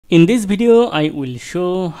In this video, I will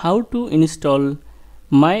show how to install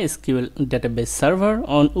MySQL Database Server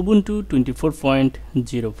on Ubuntu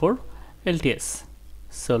 24.04 LTS.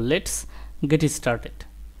 So let's get started.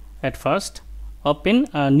 At first, open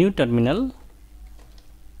a new terminal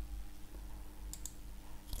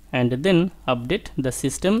and then update the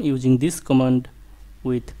system using this command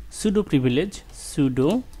with sudo privilege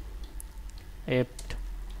sudo apt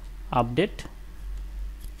update,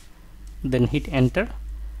 then hit enter.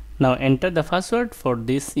 Now enter the password for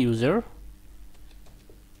this user,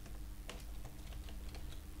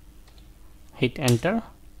 hit enter.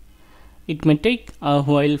 It may take a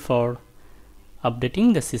while for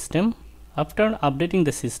updating the system. After updating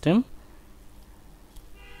the system,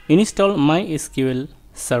 install MySQL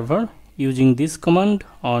Server using this command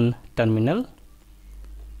on terminal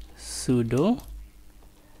sudo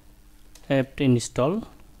apt install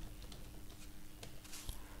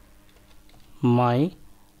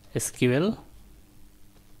MySQL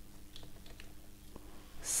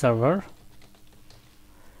Server,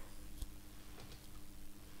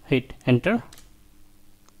 hit enter.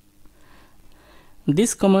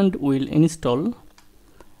 This command will install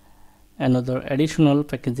another additional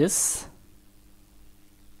packages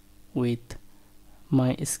with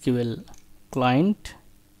MySQL client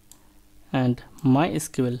and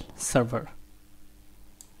MySQL Server.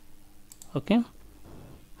 Okay.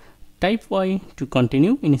 Type Y to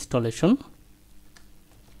continue installation.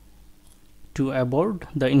 To abort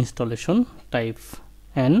the installation, type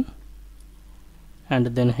N and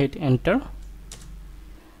then hit enter.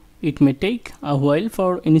 It may take a while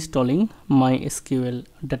for installing MySQL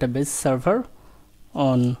Database Server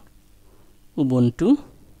on Ubuntu.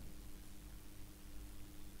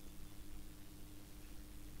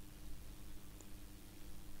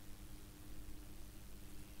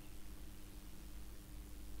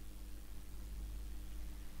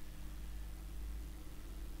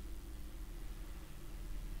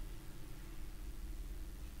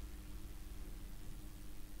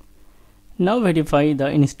 Now verify the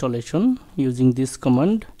installation using this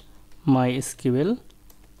command MySQL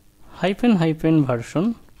 --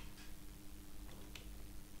 version.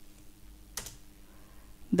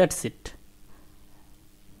 That's it.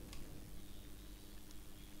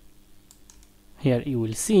 Here you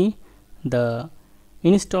will see the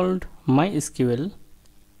installed MySQL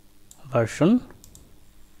version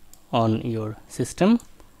on your system.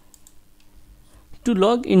 To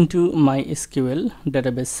log into MySQL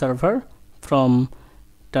Database Server from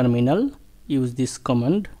terminal, use this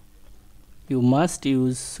command. You must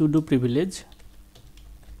use sudo privilege,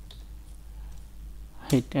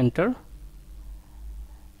 hit enter.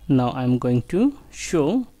 Now I am going to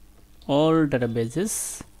show all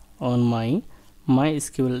databases on my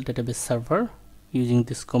MySQL Database Server using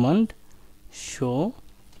this command show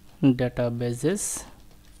databases.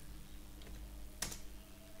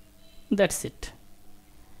 That's it.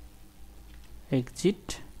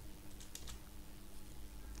 Exit.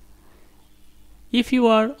 If you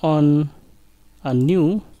are on a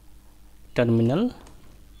new terminal,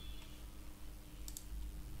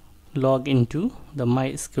 log into the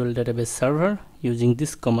MySQL Database Server using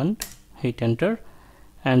this command, hit enter,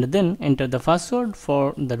 and then enter the password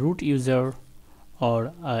for the root user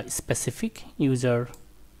or a specific user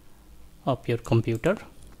of your computer.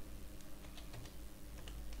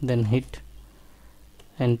 Then hit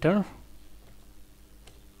enter.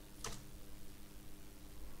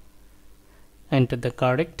 Enter the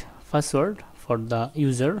correct password for the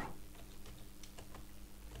user.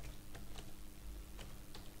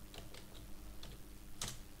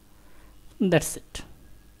 That's it.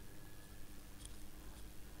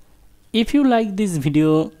 If you like this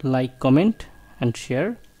video, like, comment and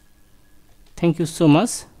share. Thank you so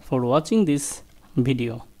much for watching this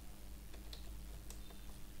video.